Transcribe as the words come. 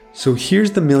So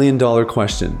here's the million-dollar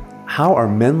question. How are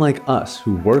men like us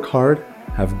who work hard,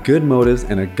 have good motives,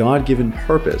 and a God-given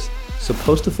purpose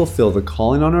supposed to fulfill the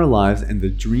calling on our lives and the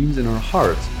dreams in our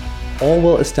hearts, all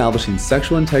while establishing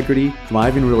sexual integrity,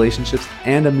 thriving relationships,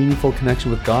 and a meaningful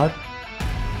connection with God?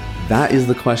 That is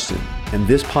the question, and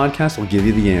this podcast will give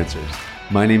you the answers.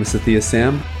 My name is Sathya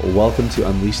Sam. Welcome to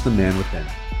Unleash the Man Within.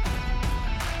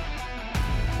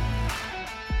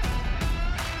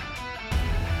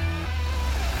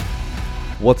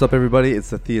 What's up, everybody?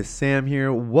 It's Sathya Sam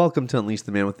here. Welcome to Unleash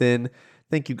the Man Within.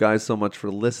 Thank you guys so much for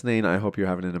listening. I hope you're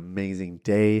having an amazing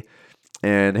day.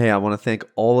 And hey, I want to thank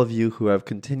all of you who have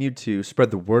continued to spread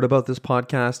the word about this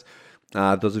podcast.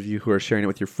 Those of you who are sharing it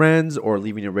with your friends or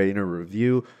leaving a rating or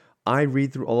review. I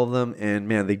read through all of them, and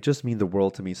man, they just mean the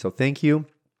world to me. So thank you.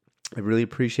 I really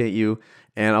appreciate you.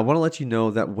 And I want to let you know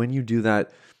that when you do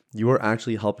that, you are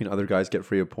actually helping other guys get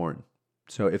free of porn.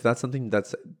 So if that's something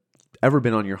that's ever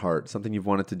been on your heart, something you've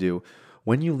wanted to do,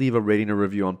 when you leave a rating or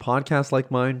review on podcasts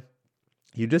like mine,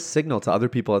 you just signal to other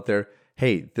people out there,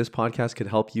 hey, this podcast could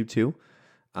help you too.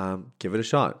 Give it a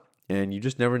shot. And you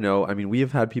just never know. I mean, we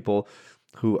have had people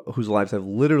whose lives have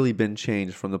literally been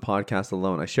changed from the podcast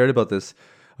alone. I shared about this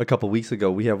a couple weeks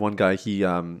ago. We have one guy, he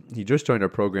just joined our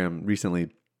program recently.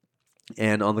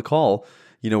 And on the call,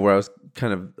 where I was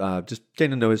kind of just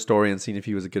getting to know his story and seeing if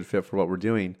he was a good fit for what we're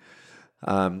doing,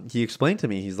 he explained to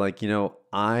me, he's like,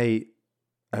 I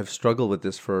have struggled with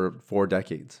this for 4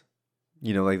 decades.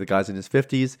 Like the guy's in his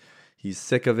 50s, he's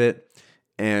sick of it,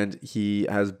 and he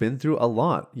has been through a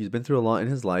lot. He's been through a lot in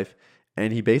his life,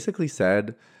 and he basically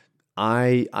said,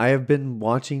 I have been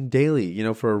watching daily,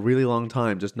 for a really long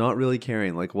time, just not really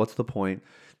caring, like, what's the point?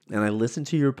 And I listened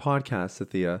to your podcast,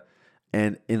 Sathya,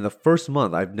 and in the first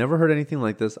month, I've never heard anything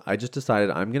like this. I just decided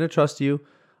I'm going to trust you.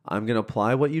 I'm going to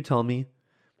apply what you tell me.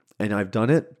 And I've done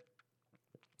it,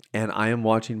 and I am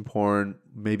watching porn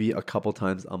maybe a couple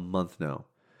times a month now.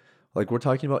 Like, we're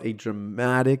talking about a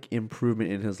dramatic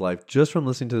improvement in his life just from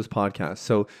listening to this podcast.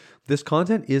 So this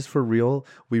content is for real.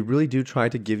 We really do try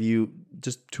to give you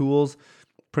just tools,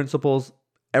 principles,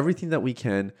 everything that we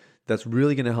can that's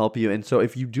really going to help you. And so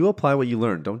if you do apply what you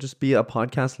learn, don't just be a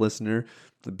podcast listener,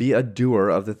 be a doer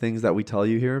of the things that we tell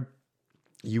you here.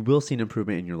 You will see an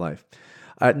improvement in your life.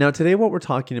 Now, today what we're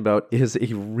talking about is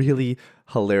a really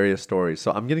hilarious story.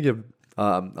 So I'm going to give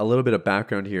a little bit of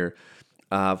background here.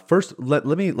 First, let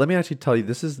me actually tell you,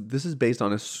 this is based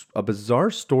on a bizarre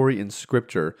story in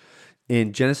Scripture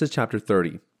in Genesis chapter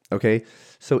 30. Okay,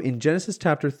 so in Genesis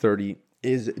chapter 30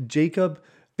 is Jacob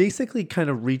basically kind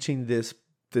of reaching this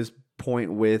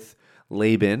point with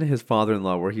Laban, his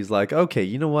father-in-law, where he's like, okay,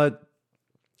 you know what?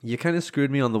 You kind of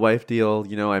screwed me on the wife deal.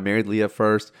 I married Leah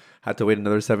first, had to wait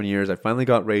another 7 years. I finally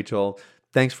got Rachel.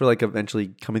 Thanks for eventually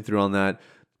coming through on that.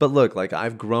 But look,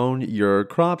 I've grown your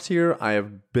crops here. I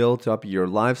have built up your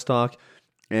livestock,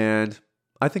 and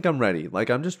I think I'm ready.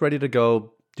 I'm just ready to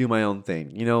go do my own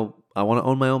thing. I want to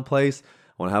own my own place.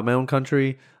 I want to have my own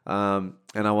country. And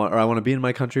I want to be in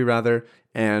my country rather,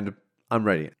 and I'm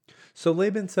ready. So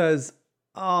Laban says,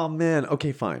 oh man,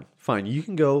 okay, fine. You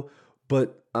can go,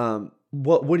 but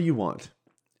what do you want?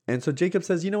 And so Jacob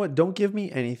says, you know what? Don't give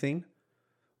me anything,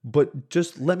 but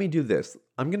just let me do this.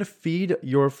 I'm going to feed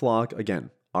your flock again.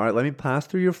 All right, let me pass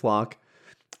through your flock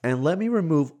and let me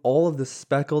remove all of the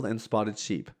speckled and spotted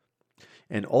sheep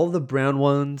and all the brown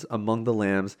ones among the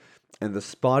lambs and the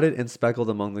spotted and speckled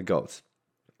among the goats.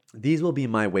 These will be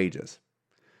my wages.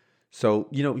 So,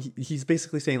 he's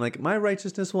basically saying my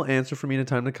righteousness will answer for me in a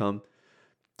time to come.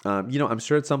 I'm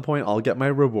sure at some point I'll get my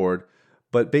reward.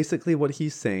 But basically what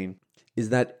he's saying is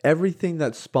that everything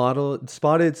that's spotted,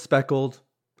 speckled,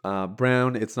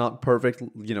 brown, it's not perfect,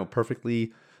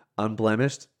 perfectly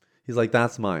unblemished. He's like,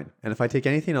 that's mine. And if I take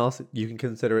anything else, you can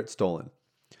consider it stolen.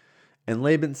 And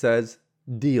Laban says,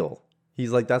 deal.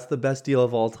 He's like, that's the best deal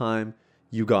of all time.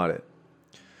 You got it.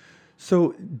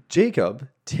 So Jacob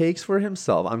takes for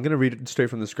himself, I'm going to read it straight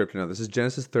from the scripture now. This is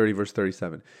Genesis 30, verse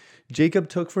 37. Jacob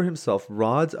took for himself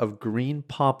rods of green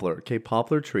poplar,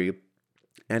 poplar tree,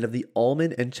 and of the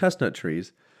almond and chestnut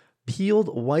trees,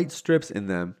 peeled white strips in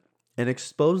them, and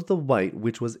exposed the white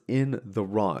which was in the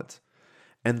rods.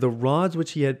 And the rods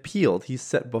which he had peeled he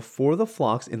set before the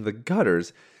flocks in the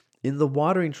gutters, in the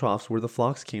watering troughs where the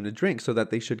flocks came to drink, so that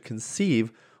they should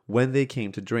conceive when they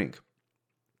came to drink.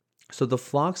 So the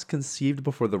flocks conceived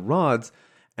before the rods,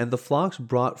 and the flocks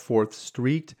brought forth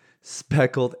streaked,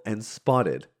 speckled, and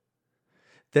spotted.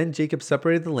 Then Jacob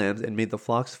separated the lambs and made the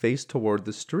flocks face toward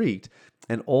the streaked,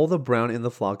 and all the brown in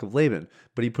the flock of Laban.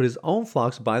 But he put his own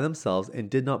flocks by themselves and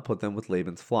did not put them with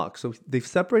Laban's flock. So they've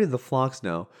separated the flocks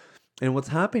now, And what's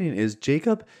happening is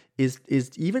Jacob is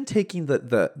even taking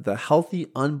the healthy,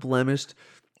 unblemished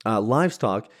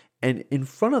livestock, and in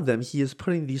front of them, he is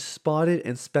putting these spotted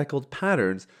and speckled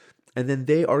patterns, and then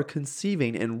they are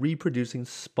conceiving and reproducing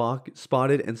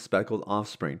spotted and speckled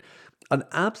offspring. An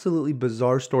absolutely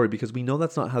bizarre story because we know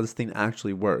that's not how this thing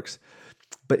actually works.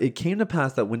 But it came to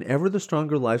pass that whenever the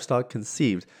stronger livestock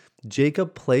conceived,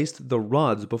 Jacob placed the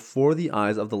rods before the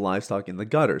eyes of the livestock in the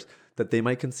gutters, that they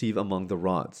might conceive among the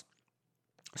rods.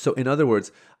 So, in other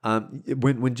words,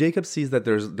 when Jacob sees that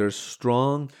there's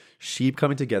strong sheep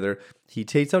coming together, he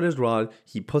takes out his rod,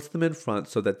 he puts them in front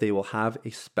so that they will have a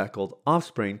speckled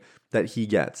offspring that he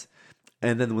gets.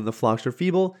 And then when the flocks are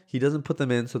feeble, he doesn't put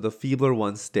them in, so the feebler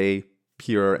ones stay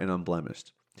pure and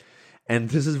unblemished. And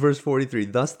this is verse 43.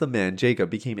 Thus the man, Jacob,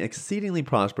 became exceedingly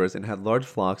prosperous and had large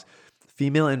flocks,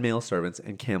 female and male servants,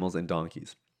 and camels and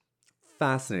donkeys.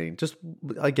 Fascinating. Just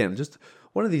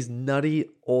one of these nutty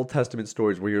Old Testament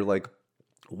stories where you're like,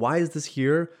 why is this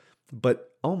here?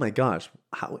 But oh my gosh,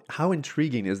 how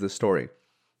intriguing is this story?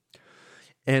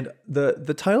 And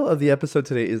the title of the episode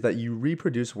today is that you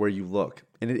reproduce where you look.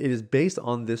 And it is based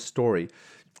on this story.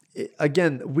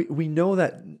 Again, we know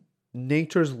that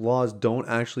nature's laws don't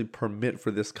actually permit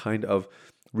for this kind of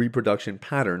reproduction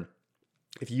pattern.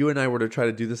 If you and I were to try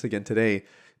to do this again today,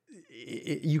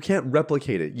 you can't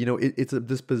replicate it. It's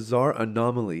this bizarre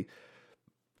anomaly.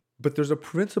 But there's a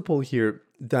principle here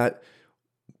that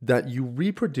you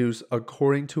reproduce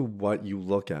according to what you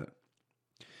look at.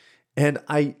 And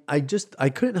I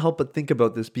couldn't help but think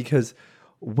about this because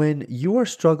when you are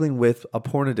struggling with a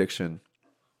porn addiction,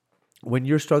 when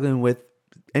you're struggling with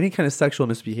any kind of sexual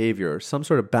misbehavior, some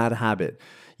sort of bad habit,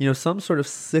 some sort of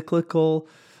cyclical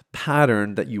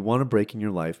pattern that you want to break in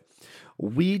your life,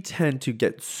 we tend to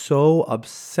get so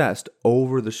obsessed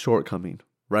over the shortcoming,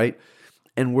 right?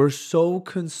 And we're so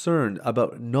concerned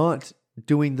about not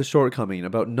doing the shortcoming,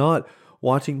 about not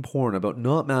watching porn, about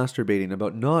not masturbating,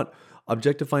 about not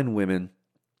objectifying women,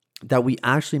 that we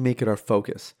actually make it our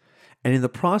focus. And in the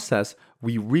process,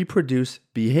 we reproduce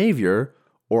behavior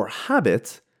or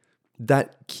habits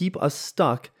that keep us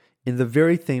stuck in the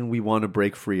very thing we want to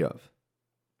break free of.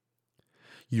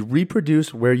 You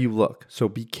reproduce where you look. So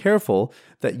be careful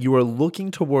that you are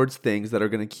looking towards things that are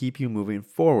going to keep you moving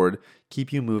forward,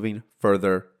 keep you moving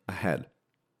further ahead.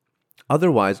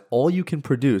 Otherwise, all you can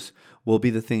produce will be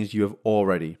the things you have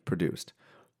already produced.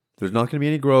 There's not going to be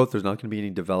any growth. There's not going to be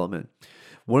any development.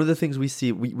 One of the things we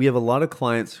see, we have a lot of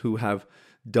clients who have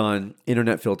done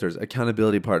internet filters,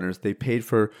 accountability partners. They paid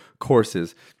for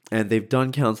courses, and they've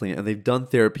done counseling, and they've done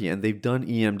therapy, and they've done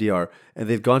EMDR, and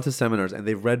they've gone to seminars, and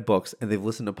they've read books, and they've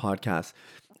listened to podcasts,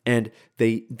 and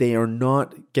they are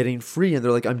not getting free. And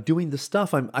they're like, I'm doing the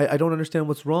stuff. I don't understand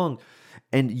what's wrong.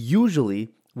 And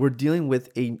usually we're dealing with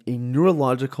a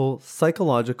neurological,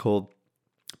 psychological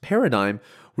paradigm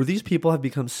where these people have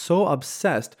become so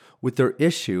obsessed with their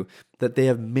issue that they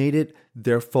have made it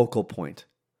their focal point.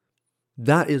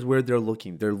 That is where they're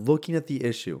looking. They're looking at the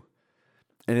issue.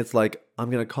 And it's like, I'm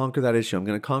going to conquer that issue. I'm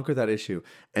going to conquer that issue.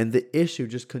 And the issue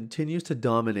just continues to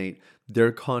dominate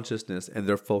their consciousness and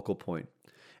their focal point.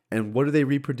 And what do they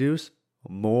reproduce?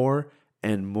 More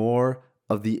and more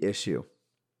of the issue.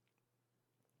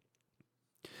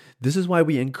 This is why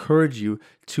we encourage you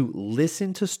to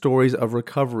listen to stories of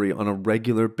recovery on a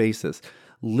regular basis.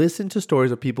 Listen to stories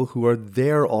of people who are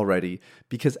there already,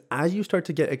 because as you start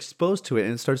to get exposed to it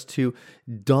and it starts to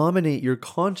dominate your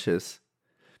conscious,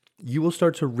 you will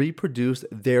start to reproduce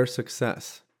their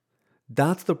success.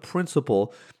 That's the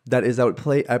principle that is at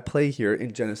play here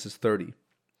in Genesis 30.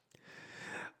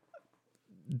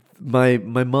 My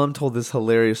mom told this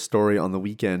hilarious story on the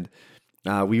weekend.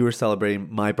 We were celebrating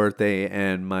my birthday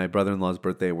and my brother-in-law's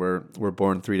birthday. We're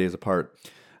born 3 days apart.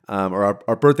 Or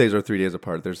our birthdays are 3 days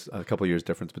apart. There's a couple years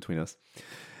difference between us.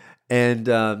 And,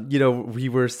 we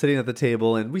were sitting at the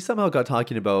table and we somehow got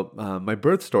talking about my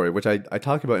birth story, which I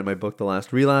talk about in my book, The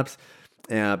Last Relapse,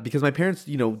 because my parents,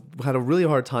 had a really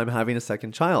hard time having a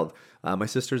second child. My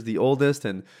sister's the oldest,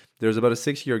 and there's about a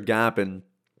 6-year gap, and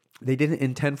they didn't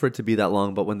intend for it to be that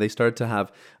long, but when they started to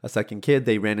have a second kid,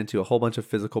 they ran into a whole bunch of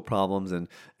physical problems and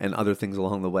other things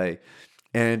along the way.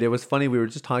 And it was funny, we were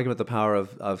just talking about the power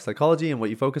of psychology and what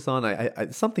you focus on, I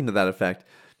something to that effect.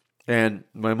 And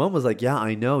my mom was like, yeah,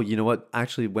 I know. You know what?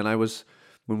 Actually, when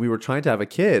we were trying to have a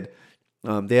kid,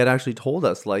 they had actually told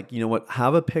us, like, you know what?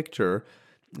 Have a picture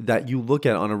that you look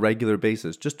at on a regular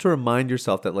basis, just to remind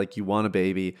yourself that, like, you want a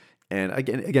baby. And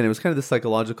again, it was kind of the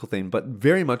psychological thing, but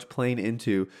very much playing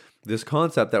into this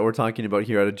concept that we're talking about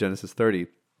here out of Genesis 30.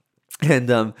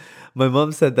 And my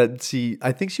mom said that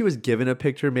I think she was given a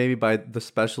picture maybe by the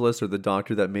specialist or the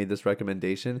doctor that made this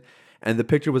recommendation. And the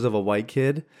picture was of a white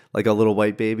kid, like a little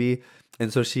white baby.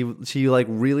 And so she like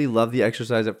really loved the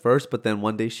exercise at first, but then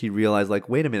one day she realized like,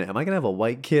 wait a minute, am I gonna have a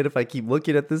white kid if I keep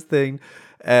looking at this thing?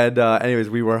 And anyways,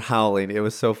 we were howling. It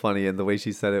was so funny, and the way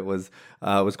she said it was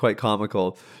quite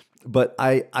comical. But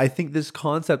I think this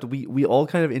concept we all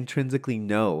kind of intrinsically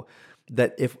know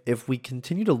that if we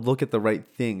continue to look at the right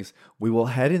things, we will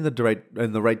head in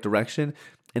the right direction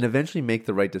and eventually make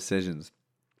the right decisions.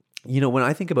 When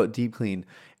I think about Deep Clean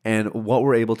and what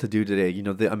we're able to do today,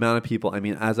 the amount of people, I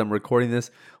mean, as I'm recording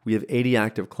this, we have 80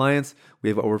 active clients. We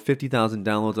have over 50,000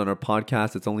 downloads on our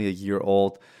podcast. It's only a year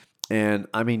old. And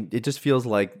I mean, it just feels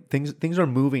like things are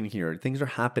moving here. Things are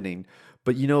happening.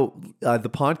 But, the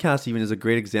podcast even is a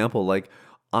great example. Like,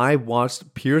 I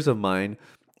watched peers of mine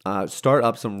start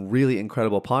up some really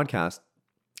incredible podcasts.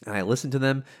 And I listened to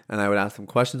them, and I would ask them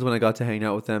questions when I got to hang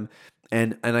out with them.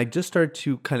 And I just started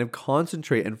to kind of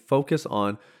concentrate and focus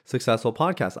on successful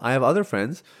podcasts. I have other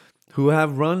friends who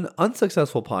have run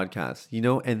unsuccessful podcasts,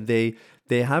 and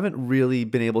they haven't really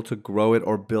been able to grow it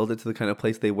or build it to the kind of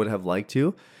place they would have liked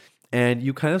to. And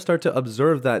you kind of start to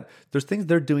observe that there's things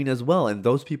they're doing as well. And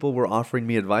those people were offering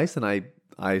me advice, and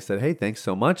I said, hey, thanks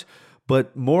so much.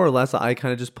 But more or less, I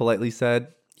kind of just politely said,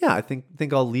 yeah, I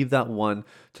think I'll leave that one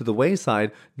to the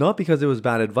wayside, not because it was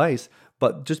bad advice,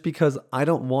 but just because I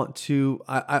don't want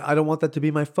that to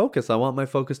be my focus. I want my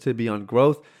focus to be on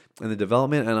growth and the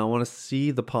development, and I want to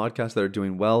see the podcasts that are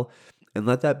doing well and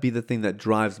let that be the thing that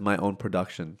drives my own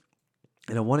production.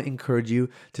 And I want to encourage you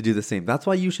to do the same. That's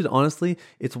why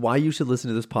it's why you should listen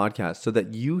to this podcast, so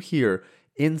that you hear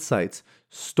insights,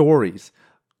 stories,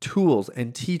 tools,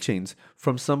 and teachings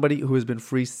from somebody who has been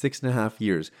free 6.5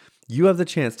 years. You have the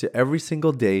chance to every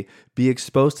single day be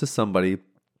exposed to somebody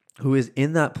who is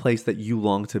in that place that you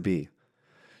long to be.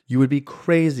 You would be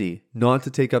crazy not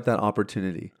to take up that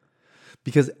opportunity,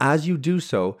 because as you do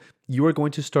so, you are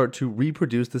going to start to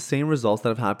reproduce the same results that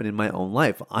have happened in my own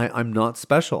life. I'm not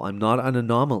special. I'm not an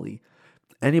anomaly.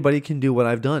 Anybody can do what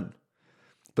I've done.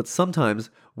 But sometimes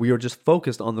we are just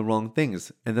focused on the wrong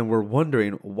things, and then we're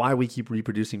wondering why we keep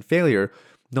reproducing failure,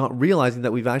 not realizing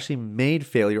that we've actually made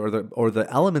failure or the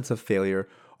elements of failure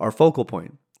our focal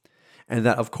point. And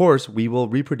that, of course, we will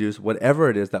reproduce whatever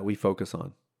it is that we focus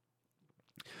on.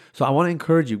 So I want to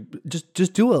encourage you,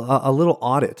 just do a little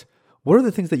audit. What are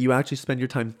the things that you actually spend your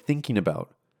time thinking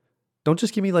about? Don't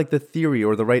just give me like the theory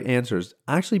or the right answers.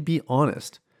 Actually be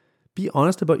honest. Be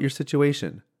honest about your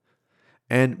situation.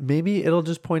 And maybe it'll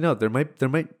just point out there might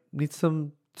be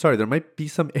some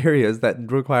areas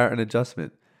that require an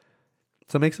adjustment.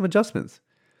 So make some adjustments.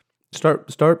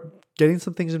 Start getting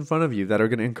some things in front of you that are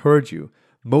going to encourage you,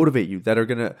 motivate you, that are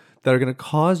going to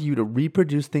cause you to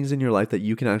reproduce things in your life that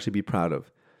you can actually be proud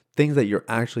of, things that you're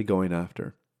actually going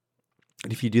after.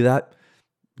 And if you do that,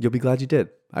 you'll be glad you did.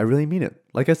 I really mean it.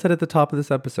 Like I said at the top of this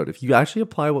episode, if you actually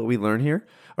apply what we learn here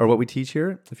or what we teach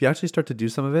here, if you actually start to do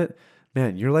some of it,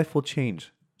 man, your life will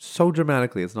change so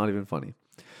dramatically. It's not even funny.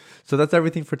 So that's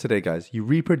everything for today, guys. You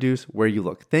reproduce where you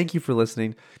look. Thank you for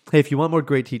listening. Hey, if you want more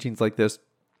great teachings like this,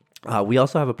 we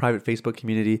also have a private Facebook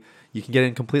community. You can get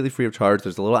in completely free of charge.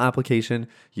 There's a little application.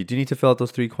 You do need to fill out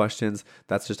those 3 questions.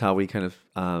 That's just how we kind of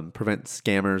prevent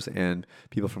scammers and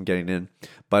people from getting in.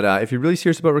 But if you're really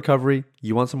serious about recovery,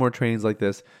 you want some more trainings like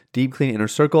this, Deep Clean Inner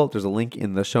Circle, there's a link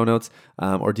in the show notes,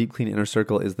 or Deep Clean Inner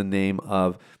Circle is the name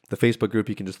of the Facebook group.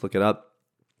 You can just look it up.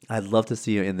 I'd love to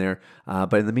see you in there.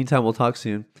 But in the meantime, we'll talk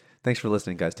soon. Thanks for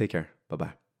listening, guys. Take care.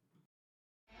 Bye-bye.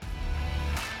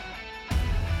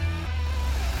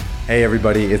 Hey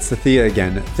everybody, it's Sathia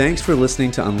again. Thanks for listening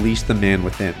to Unleash the Man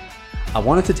Within. I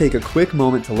wanted to take a quick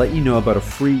moment to let you know about a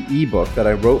free ebook that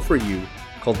I wrote for you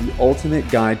called The Ultimate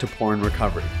Guide to Porn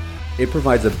Recovery. It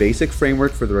provides a basic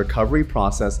framework for the recovery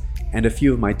process and a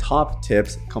few of my top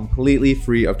tips completely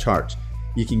free of charge.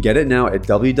 You can get it now at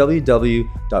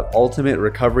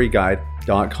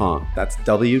www.ultimaterecoveryguide.com. That's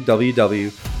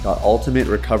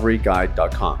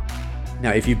www.ultimaterecoveryguide.com.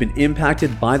 Now, if you've been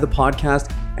impacted by the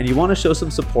podcast and you want to show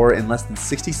some support in less than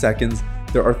 60 seconds,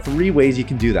 there are 3 ways you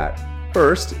can do that.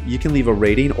 First, you can leave a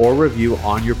rating or review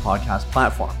on your podcast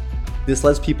platform. This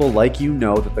lets people like you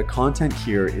know that the content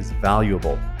here is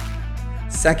valuable.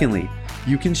 Secondly,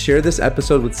 you can share this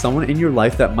episode with someone in your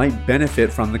life that might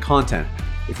benefit from the content.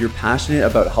 If you're passionate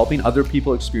about helping other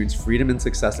people experience freedom and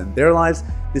success in their lives,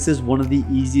 this is one of the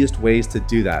easiest ways to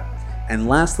do that. And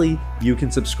lastly, you can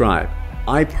subscribe.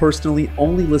 I personally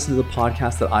only listen to the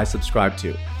podcast that I subscribe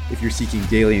to. If you're seeking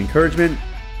daily encouragement,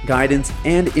 guidance,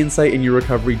 and insight in your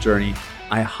recovery journey,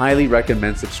 I highly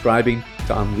recommend subscribing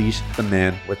to Unleash the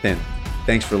Man Within.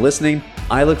 Thanks for listening.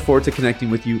 I look forward to connecting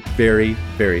with you very,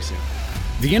 very soon.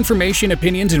 The information,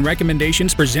 opinions, and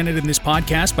recommendations presented in this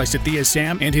podcast by Sathya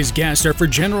Sam and his guests are for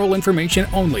general information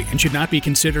only and should not be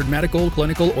considered medical,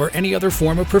 clinical, or any other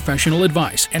form of professional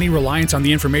advice. Any reliance on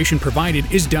the information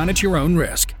provided is done at your own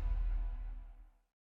risk.